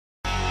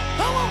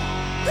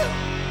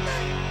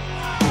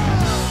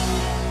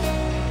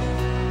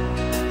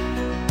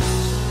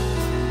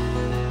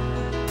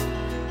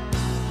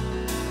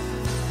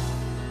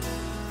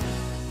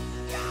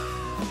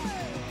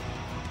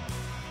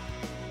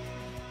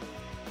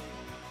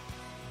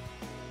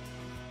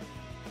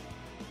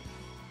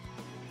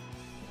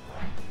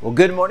Well,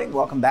 good morning.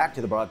 Welcome back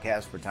to the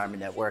Broadcast Retirement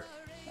Network.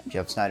 I'm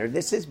Jeff Snyder.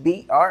 This is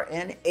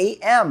BRN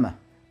AM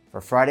for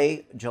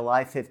Friday,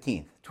 July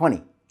 15th,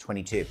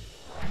 2022.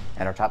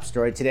 And our top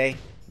story today,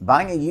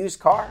 buying a used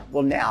car?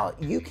 Well, now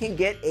you can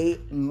get a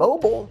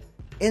mobile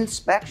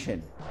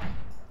inspection.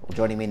 Well,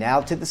 joining me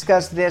now to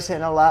discuss this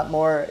and a lot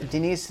more,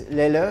 Denise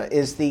Leleu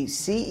is the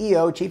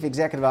CEO, Chief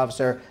Executive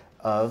Officer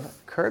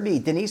of Kirby.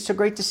 Denise, so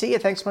great to see you.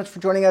 Thanks so much for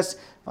joining us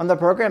on the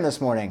program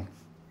this morning.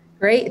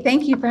 Great.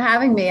 Thank you for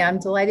having me. I'm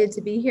delighted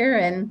to be here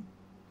and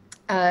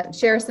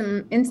share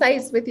some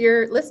insights with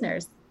your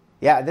listeners.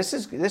 Yeah, this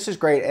is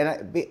great.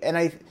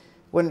 And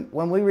when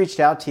we reached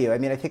out to you, I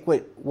mean, I think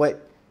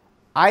what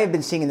I have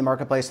been seeing in the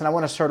marketplace, and I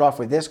want to start off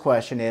with this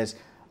question, is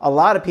a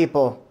lot of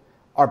people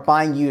are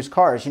buying used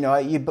cars. You know,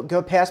 you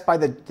go past by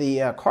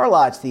the car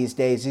lots these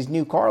days, these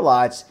new car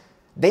lots,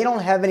 they don't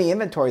have any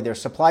inventory.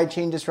 There's supply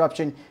chain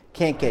disruption,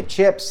 can't get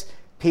chips.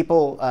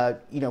 People,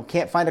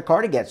 can't find a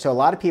car to get. So a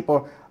lot of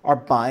people are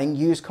buying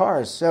used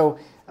cars. So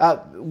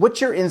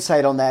what's your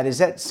insight on that? Is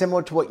that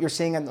similar to what you're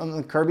seeing on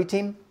the Kirby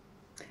team?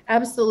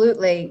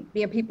 Absolutely.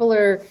 You know, people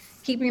are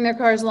keeping their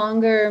cars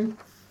longer.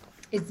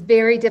 It's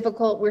very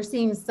difficult. We're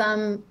seeing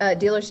some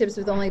dealerships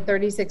with only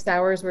 36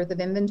 hours worth of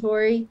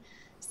inventory.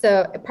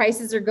 So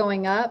prices are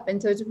going up. And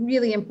so it's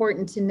really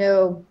important to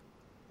know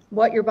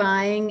what you're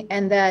buying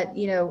and that,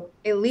 you know,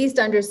 at least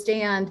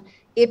understand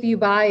if you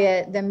buy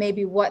it, then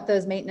maybe what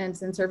those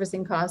maintenance and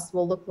servicing costs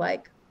will look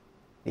like.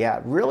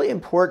 Yeah, really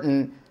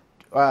important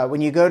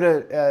when you go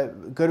to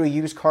a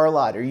used car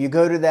lot or you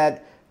go to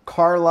that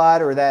car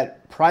lot or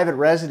that private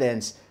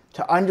residence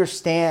to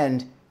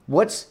understand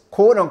what's,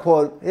 quote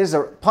unquote, is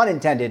a pun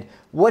intended,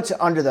 what's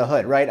under the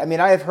hood, right? I mean,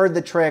 I have heard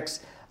the tricks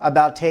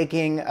about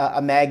taking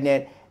a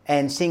magnet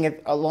and seeing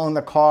it along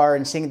the car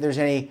and seeing if there's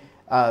any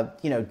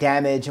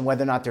damage and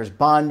whether or not there's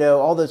Bondo,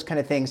 all those kind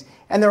of things.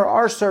 And there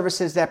are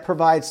services that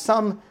provide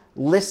some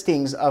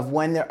listings of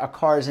when a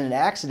car is in an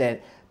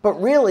accident,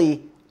 but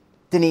really,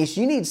 Denise,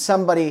 you need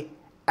somebody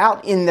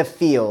out in the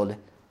field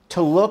to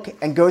look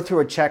and go through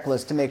a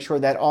checklist to make sure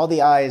that all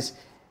the I's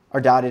are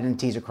dotted and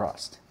T's are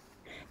crossed.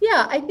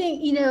 Yeah, I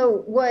think, you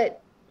know,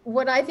 what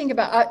I think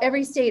about,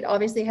 every state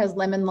obviously has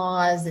lemon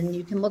laws and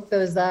you can look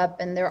those up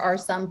and there are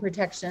some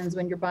protections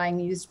when you're buying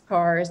used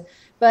cars.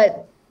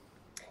 But,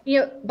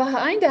 you know,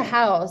 behind a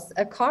house,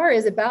 a car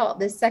is about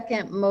the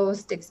second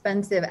most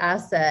expensive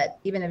asset,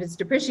 even if it's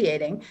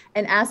depreciating,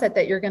 an asset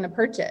that you're going to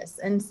purchase.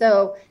 And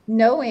so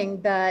knowing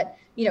that,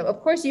 you know,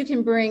 of course you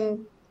can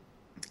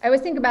I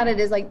always think about it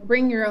as like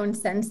bring your own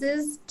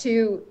senses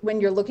to when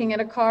you're looking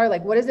at a car,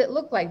 like what does it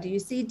look like? Do you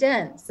see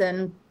dents?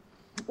 And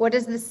what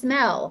is the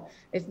smell?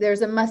 If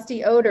there's a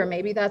musty odor,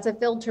 maybe that's a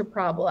filter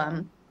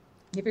problem.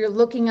 If you're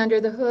looking under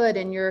the hood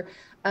and you're,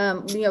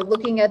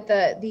 looking at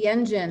the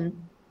engine,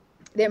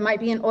 there might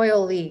be an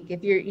oil leak.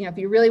 If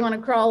you really want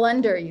to crawl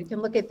under, you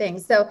can look at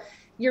things. So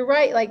you're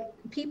right. Like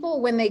people,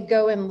 when they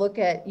go and look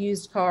at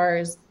used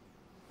cars,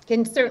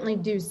 can certainly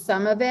do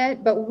some of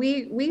it, but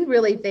we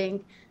really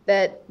think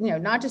that, you know,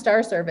 not just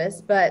our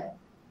service, but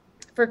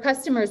for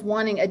customers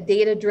wanting a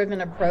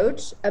data-driven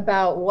approach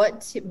about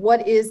what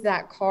is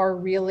that car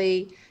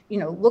really, you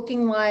know,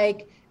 looking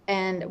like,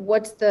 and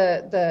what's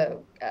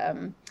what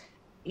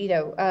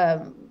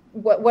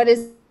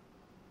is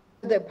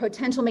the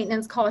potential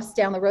maintenance costs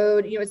down the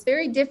road. You know, it's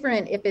very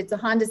different if it's a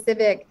Honda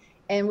Civic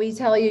and we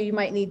tell you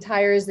might need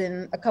tires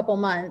in a couple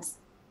months.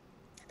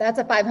 That's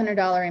a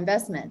 $500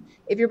 investment.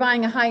 If you're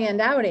buying a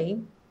high-end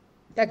Audi,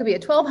 that could be a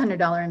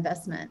 $1,200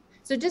 investment.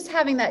 So just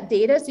having that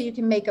data so you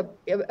can make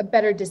a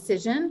better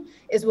decision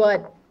is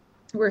what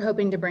we're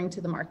hoping to bring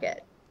to the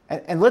market.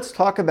 And let's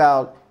talk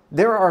about,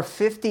 there are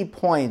 50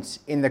 points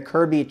in the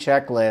Kirby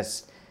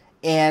checklist,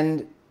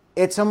 and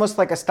it's almost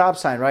like a stop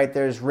sign, right?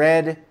 There's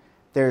red,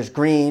 there's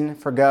green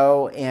for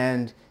go,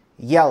 and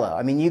yellow.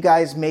 I mean, you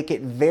guys make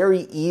it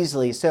very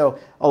easily. So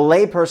a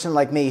layperson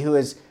like me who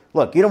is,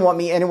 look, you don't want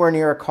me anywhere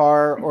near a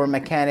car or a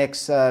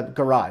mechanic's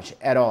garage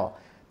at all.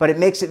 But it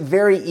makes it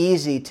very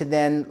easy to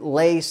then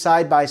lay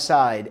side by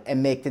side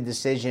and make the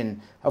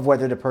decision of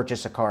whether to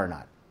purchase a car or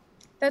not.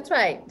 That's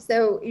right.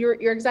 So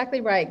you're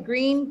exactly right.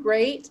 Green,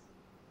 great.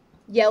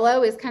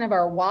 Yellow is kind of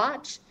our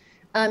watch.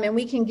 And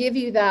we can give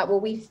you that,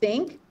 what we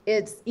think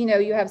it's, you know,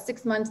 you have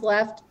 6 months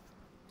left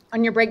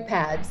on your brake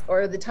pads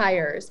or the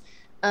tires.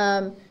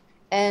 And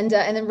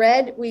then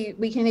red,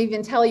 we can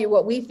even tell you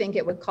what we think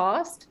it would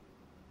cost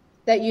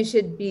that you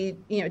should be,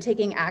 you know,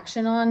 taking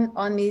action on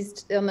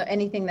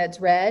anything that's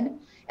red.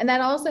 And that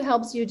also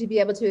helps you to be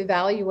able to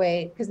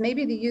evaluate, because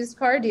maybe the used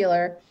car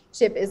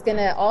dealership is going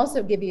to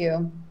also give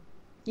you,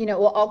 you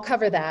know, well, I'll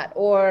cover that,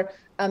 or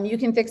you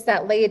can fix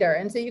that later.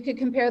 And so you could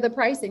compare the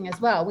pricing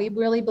as well. We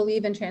really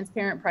believe in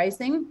transparent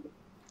pricing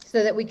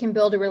so that we can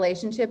build a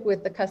relationship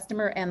with the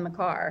customer and the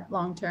car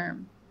long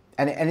term.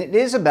 And it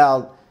is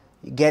about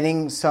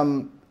getting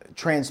some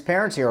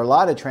transparency, or a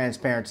lot of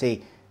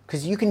transparency,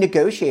 because you can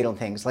negotiate on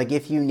things. Like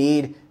if you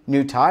need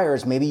new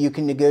tires, maybe you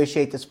can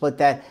negotiate to split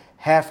that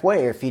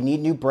halfway, or if you need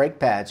new brake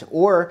pads,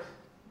 or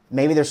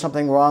maybe there's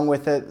something wrong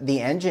with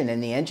the engine,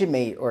 and the engine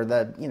may, or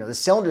the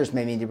cylinders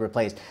may need to be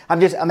replaced.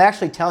 I'm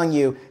actually telling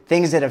you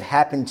things that have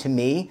happened to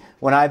me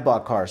when I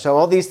bought cars. So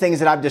all these things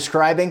that I'm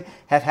describing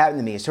have happened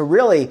to me. So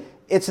really,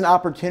 it's an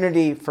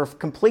opportunity for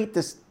complete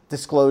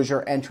disclosure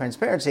and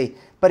transparency,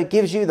 but it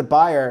gives you, the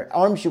buyer,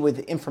 arms you with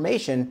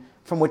information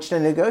from which to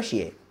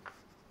negotiate.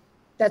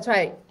 That's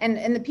right.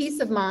 And the peace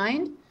of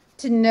mind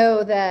to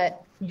know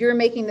that you're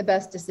making the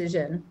best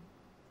decision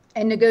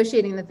and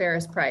negotiating the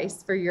fairest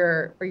price for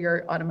your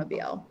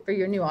automobile, for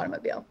your new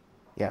automobile.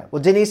 Yeah.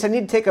 Well, Denise, I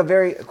need to take a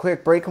very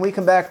quick break. When we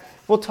come back,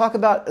 we'll talk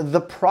about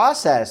the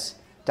process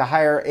to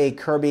hire a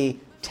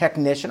Kirby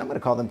technician. I'm going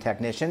to call them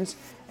technicians.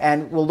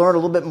 And we'll learn a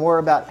little bit more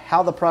about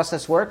how the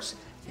process works.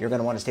 You're going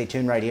to want to stay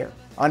tuned right here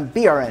on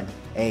BRN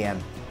AM.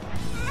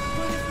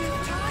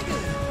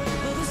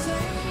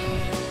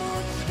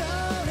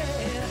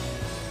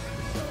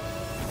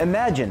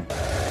 Imagine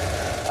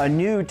a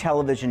new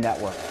television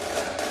network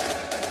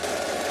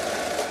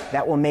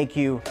that will make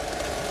you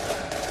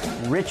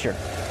richer,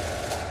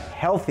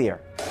 healthier,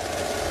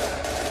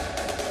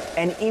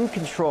 and in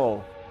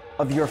control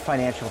of your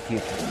financial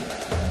future.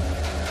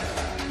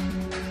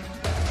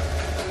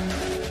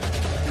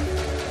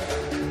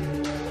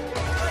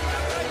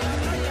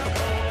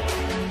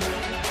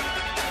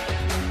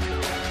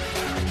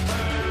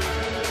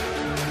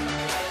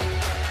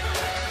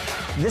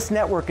 This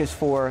network is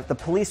for the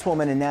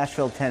policewoman in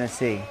Nashville,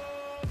 Tennessee,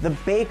 the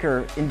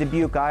baker in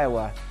Dubuque,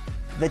 Iowa,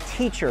 the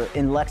teacher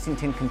in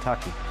Lexington,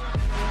 Kentucky.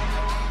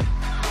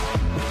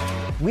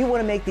 We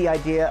want to make the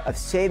idea of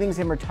savings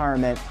and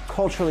retirement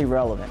culturally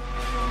relevant.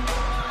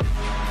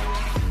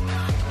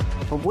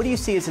 But what do you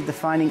see as a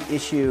defining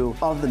issue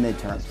of the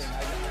midterms,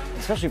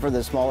 especially for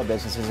the smaller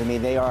businesses? I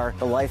mean, they are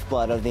the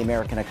lifeblood of the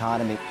American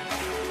economy.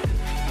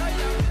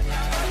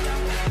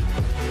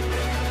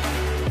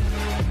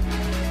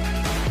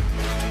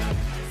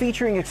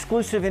 Featuring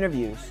exclusive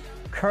interviews,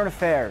 current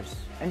affairs,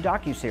 and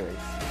docuseries.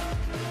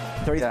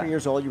 33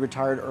 years old, you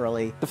retired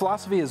early. The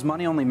philosophy is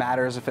money only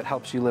matters if it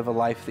helps you live a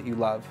life that you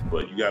love.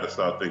 But you got to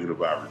start thinking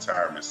about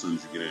retirement as soon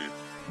as you get in.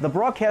 The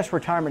Broadcast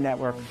Retirement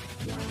Network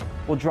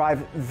will drive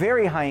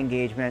very high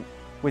engagement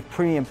with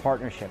premium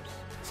partnerships.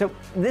 So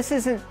this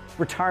isn't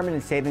retirement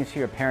and savings for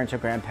your parents or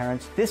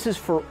grandparents. This is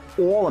for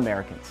all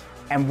Americans.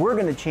 And we're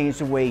going to change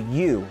the way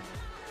you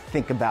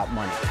think about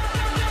money.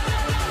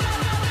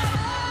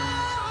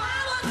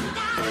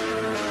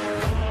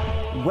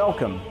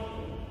 Welcome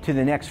to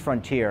the next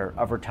frontier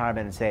of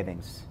retirement and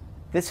savings.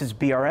 This is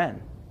BRN,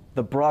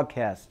 the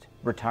Broadcast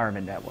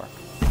Retirement Network.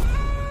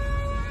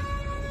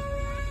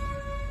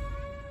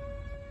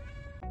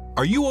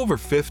 Are you over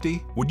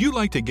 50? Would you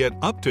like to get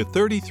up to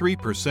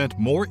 33%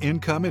 more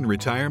income in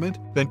retirement?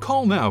 Then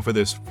call now for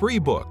this free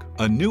book,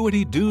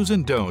 Annuity Do's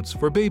and Don'ts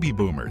for Baby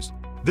Boomers.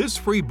 This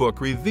free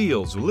book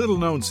reveals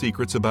little-known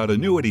secrets about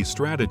annuity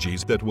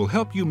strategies that will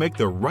help you make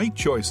the right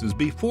choices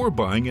before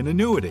buying an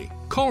annuity.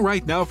 Call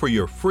right now for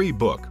your free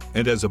book,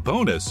 and as a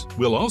bonus,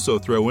 we'll also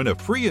throw in a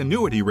free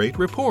annuity rate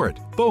report,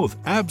 both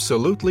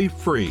absolutely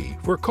free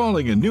for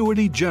calling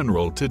Annuity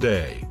General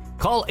today.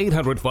 Call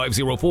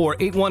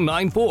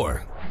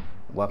 800-504-8194.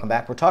 Welcome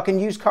back. We're talking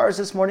used cars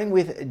this morning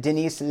with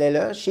Denise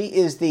Leleux. She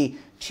is the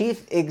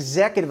Chief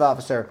Executive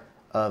Officer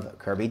of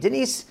Kirby.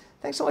 Denise,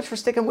 thanks so much for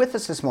sticking with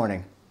us this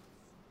morning.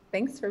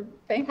 Thanks for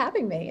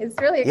having me. It's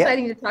really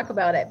exciting to talk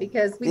about it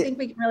because we think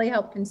we can really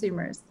help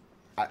consumers.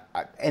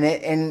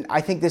 And I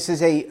think this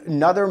is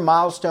another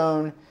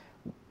milestone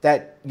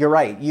that you're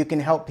right. You can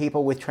help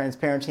people with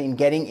transparency and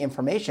getting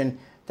information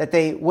that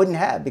they wouldn't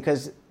have,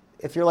 because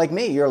if you're like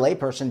me, you're a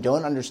layperson,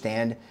 don't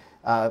understand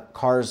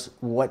cars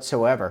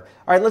whatsoever.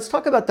 All right, let's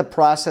talk about the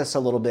process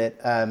a little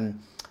bit. And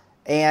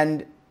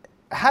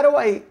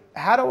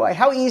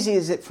how easy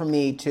is it for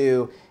me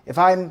to, if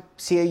I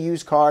see a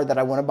used car that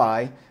I want to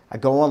buy, I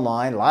go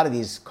online. A lot of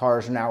these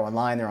cars are now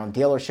online. They're on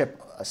dealership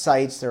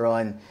sites. They're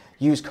on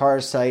used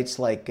car sites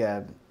like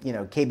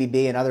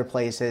KBB and other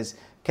places,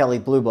 Kelley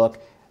Blue Book.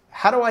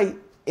 How do I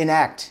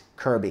enact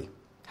Kirby?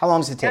 How long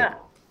does it take? Yeah,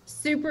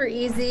 super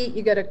easy.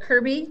 You go to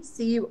Kirby,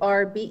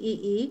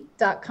 CURBEE.com.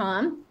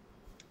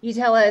 You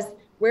tell us,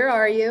 where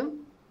are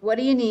you? What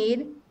do you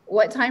need?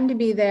 What time to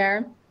be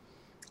there?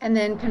 And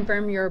then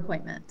confirm your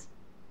appointment.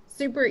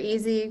 Super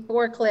easy,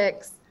 4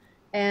 clicks.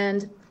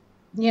 And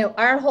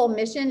our whole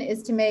mission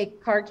is to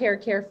make car care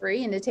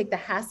carefree and to take the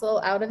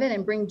hassle out of it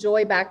and bring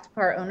joy back to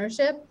car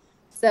ownership.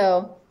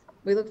 So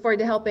we look forward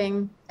to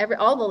helping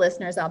all the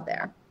listeners out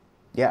there.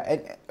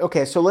 Yeah.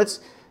 Okay. So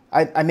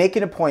I make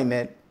an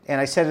appointment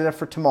and I set it up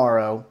for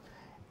tomorrow.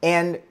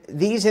 And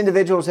these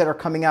individuals that are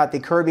coming out,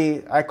 the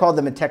Kirby, I call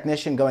them a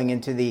technician going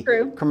into the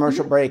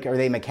commercial break. Are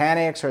they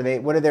mechanics? What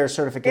are their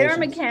certifications? They're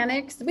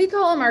mechanics. We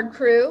call them our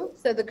crew.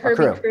 So the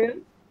Kirby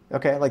crew.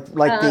 Okay. Like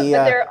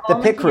the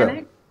pit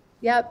crew.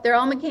 Yep, they're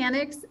all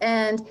mechanics,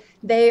 and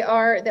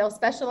they'll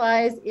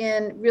specialize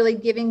in really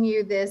giving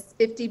you this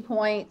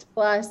 50-point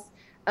plus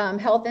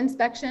health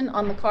inspection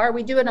on the car.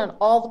 We do it on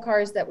all the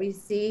cars that we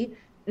see,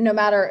 no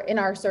matter in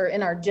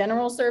our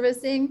general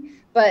servicing.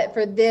 But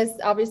for this,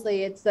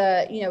 obviously, it's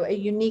a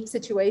unique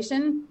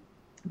situation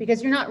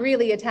because you're not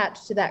really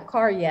attached to that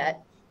car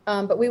yet.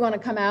 But we want to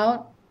come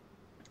out.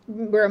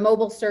 We're a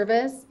mobile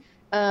service,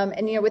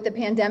 and with the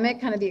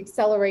pandemic, kind of the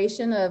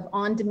acceleration of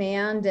on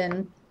demand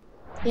and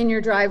in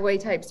your driveway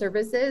type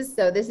services.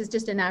 So this is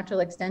just a natural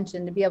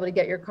extension to be able to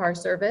get your car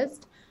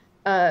serviced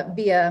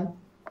via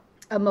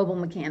a mobile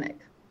mechanic.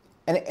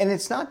 And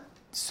it's not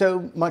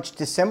so much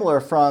dissimilar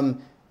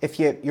from if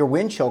your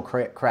windshield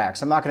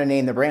cracks. I'm not going to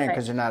name the brand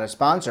because they're not a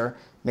sponsor.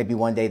 Maybe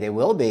one day they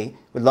will be.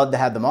 We'd love to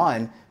have them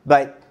on.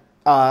 But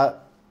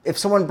if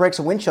someone breaks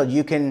a windshield,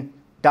 you can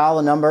dial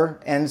a number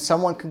and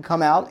someone can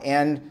come out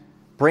and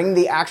bring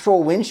the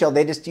actual windshield.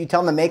 You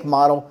tell them the make,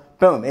 model,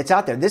 boom, it's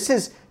out there. This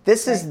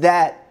is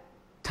that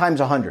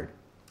times 100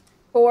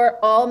 for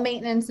all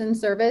maintenance and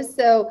service.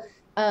 So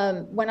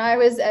when I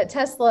was at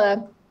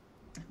Tesla,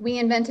 we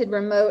invented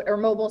remote or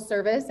mobile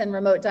service and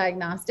remote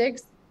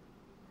diagnostics.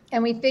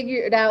 And we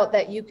figured out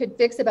that you could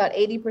fix about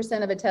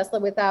 80% of a Tesla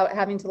without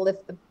having to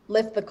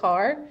lift the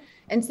car.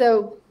 And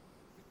so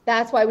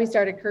that's why we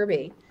started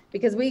Kirby,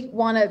 because we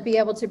want to be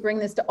able to bring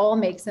this to all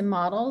makes and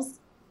models,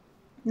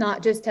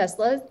 not just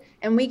Teslas.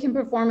 And we can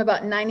perform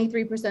about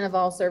 93% of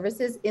all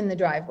services in the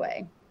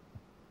driveway.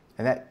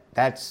 And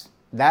that's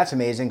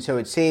amazing. So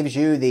it saves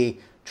you the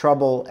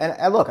trouble.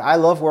 And look, I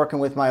love working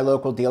with my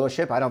local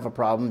dealership. I don't have a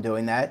problem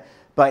doing that.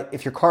 But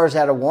if your car is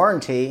out of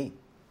warranty,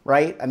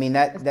 right? I mean,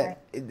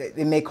 it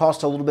may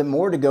cost a little bit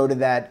more to go to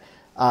that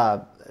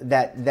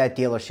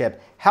dealership.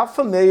 How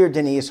familiar,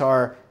 Denise,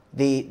 are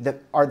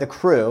the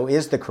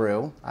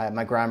crew?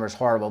 My grammar's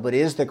horrible, but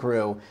is the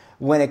crew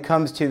when it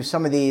comes to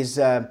some of these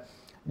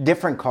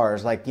different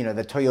cars, like the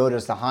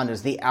Toyotas, the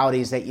Hondas, the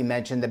Audis that you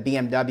mentioned, the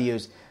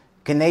BMWs?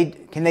 Can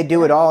they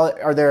do it all?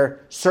 Are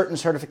there certain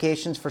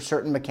certifications for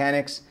certain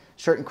mechanics,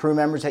 certain crew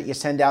members that you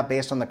send out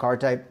based on the car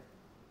type?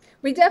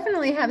 We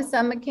definitely have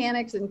some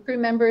mechanics and crew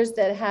members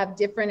that have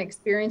different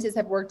experiences,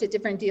 have worked at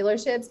different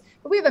dealerships,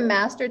 but we have a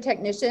master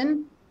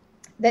technician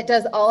that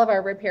does all of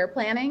our repair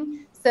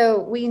planning. So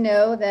we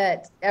know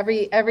that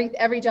every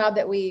job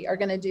that we are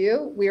going to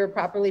do, we are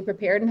properly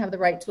prepared and have the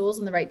right tools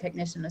and the right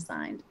technician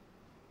assigned.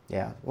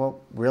 Yeah,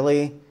 well,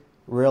 really,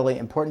 really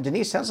important.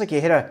 Denise, sounds like you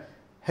hit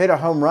a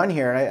home run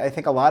here. And I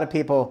think a lot of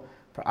people,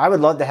 I would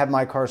love to have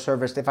my car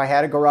serviced. If I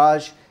had a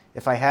garage,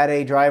 if I had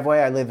a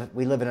driveway,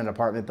 we live in an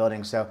apartment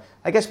building, so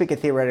I guess we could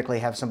theoretically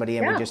have somebody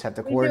in. We just have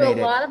to coordinate it. We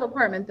do a lot of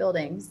apartment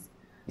buildings.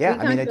 Yeah,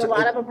 it's a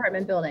lot of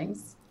apartment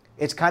buildings.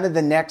 It's kind of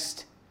the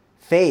next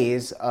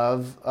phase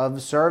of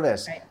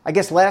service. Right. I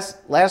guess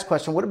last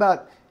question. What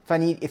about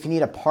if you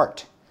need a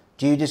part?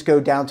 Do you just go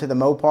down to the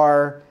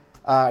Mopar,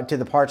 to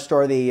the parts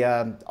store, the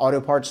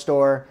auto parts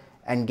store,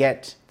 and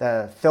get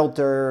the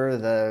filter,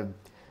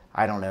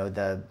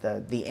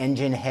 the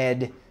engine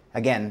head?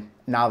 Again,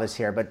 novice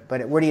here,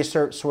 but where do you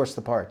source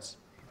the parts?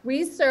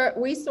 We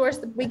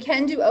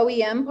can do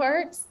OEM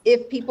parts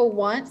if people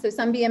want. So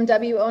some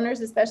BMW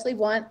owners especially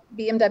want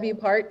BMW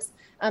parts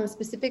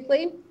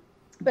specifically,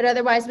 but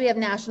otherwise we have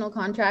national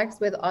contracts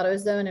with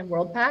AutoZone and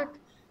WorldPack.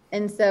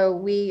 And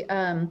so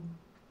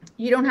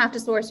you don't have to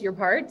source your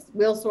parts.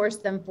 We'll source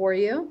them for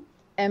you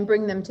and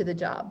bring them to the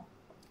job.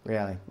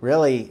 Really,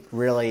 really,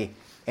 really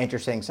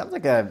interesting. Sounds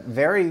like a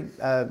very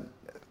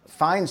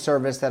fine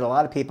service that a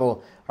lot of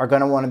people are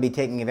going to want to be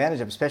taking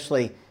advantage of,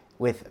 especially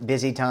with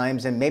busy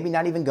times and maybe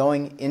not even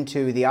going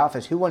into the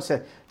office. Who wants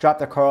to drop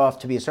their car off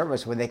to be a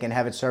service where they can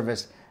have it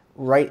serviced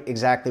right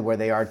exactly where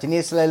they are?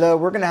 Denise Lelo,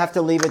 we're going to have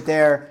to leave it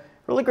there.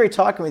 Really great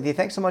talking with you.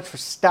 Thanks so much for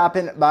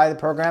stopping by the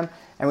program,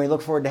 and we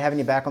look forward to having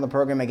you back on the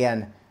program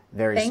again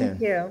very soon.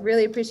 Thank you.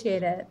 Really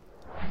appreciate it.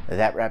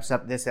 That wraps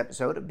up this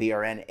episode of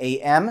BRN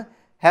AM.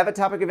 Have a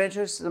topic of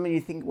interest, somebody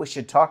you think we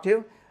should talk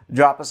to?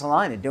 Drop us a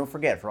line, and don't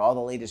forget, for all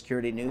the latest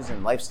security news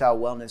and lifestyle,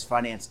 wellness,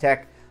 finance,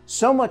 tech,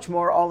 so much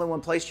more all in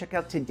one place, check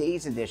out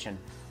today's edition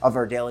of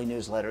our daily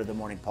newsletter, The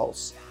Morning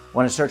Pulse.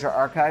 Want to search our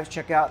archives,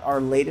 check out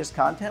our latest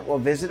content? Well,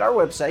 visit our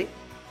website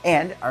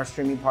and our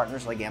streaming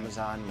partners like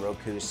Amazon,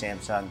 Roku,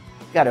 Samsung.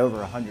 Got over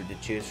 100 to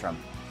choose from.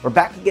 We're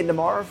back again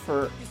tomorrow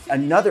for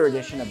another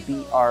edition of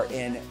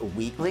BRN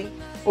Weekly.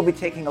 We'll be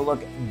taking a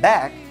look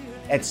back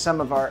at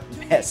some of our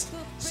best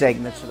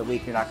segments for the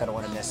week. You're not going to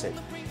want to miss it.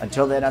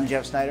 Until then, I'm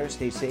Jeff Snyder.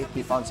 Stay safe,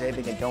 keep on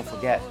saving, and don't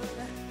forget,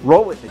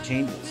 roll with the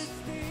changes.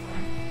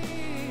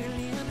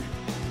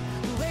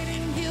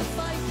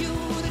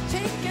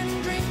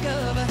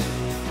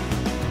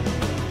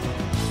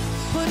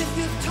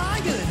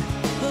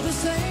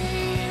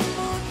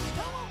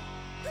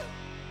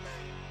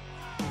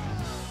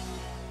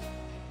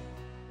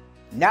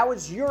 Now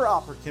is your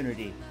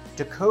opportunity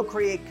to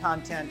co-create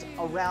content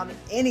around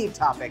any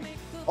topic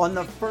on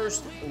the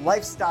First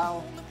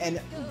Lifestyle and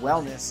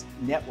Wellness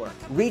Network.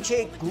 Reach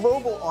a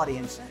global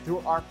audience through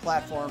our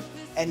platform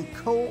and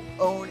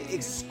co-own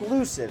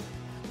exclusive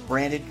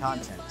branded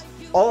content.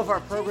 All of our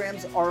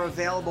programs are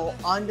available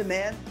on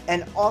demand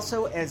and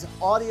also as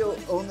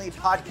audio-only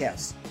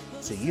podcasts,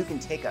 so you can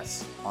take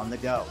us on the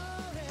go.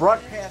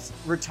 Broadcast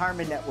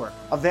Retirement Network,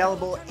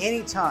 available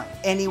anytime,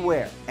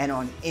 anywhere, and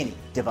on any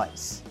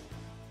device.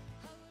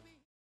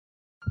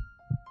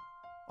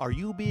 Are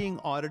you being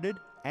audited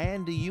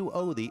and do you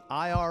owe the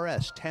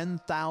IRS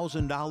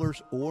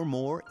 $10,000 or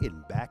more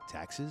in back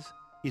taxes?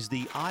 Is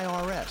the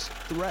IRS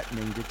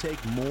threatening to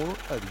take more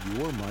of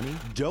your money?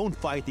 Don't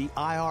fight the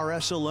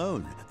IRS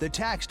alone. The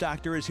Tax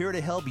Doctor is here to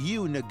help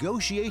you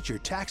negotiate your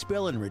tax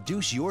bill and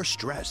reduce your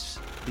stress.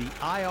 The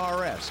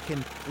IRS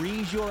can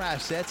freeze your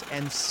assets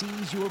and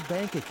seize your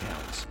bank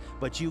accounts,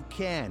 but you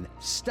can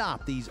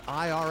stop these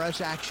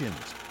IRS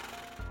actions.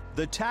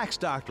 The Tax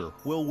Doctor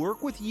will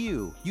work with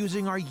you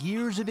using our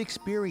years of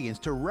experience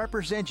to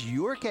represent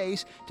your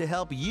case to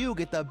help you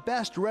get the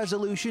best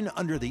resolution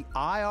under the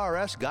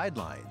IRS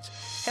guidelines.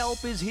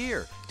 Help is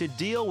here to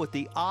deal with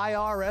the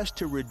IRS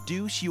to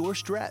reduce your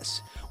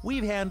stress.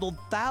 We've handled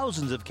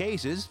thousands of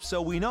cases,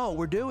 so we know what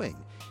we're doing.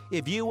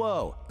 If you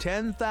owe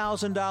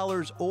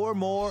 $10,000 or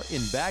more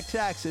in back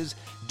taxes,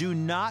 do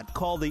not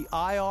call the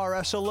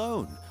IRS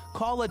alone.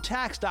 Call a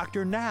Tax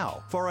Doctor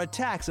now for a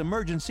tax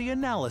emergency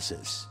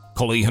analysis.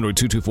 Call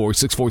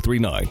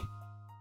 800-224-6439.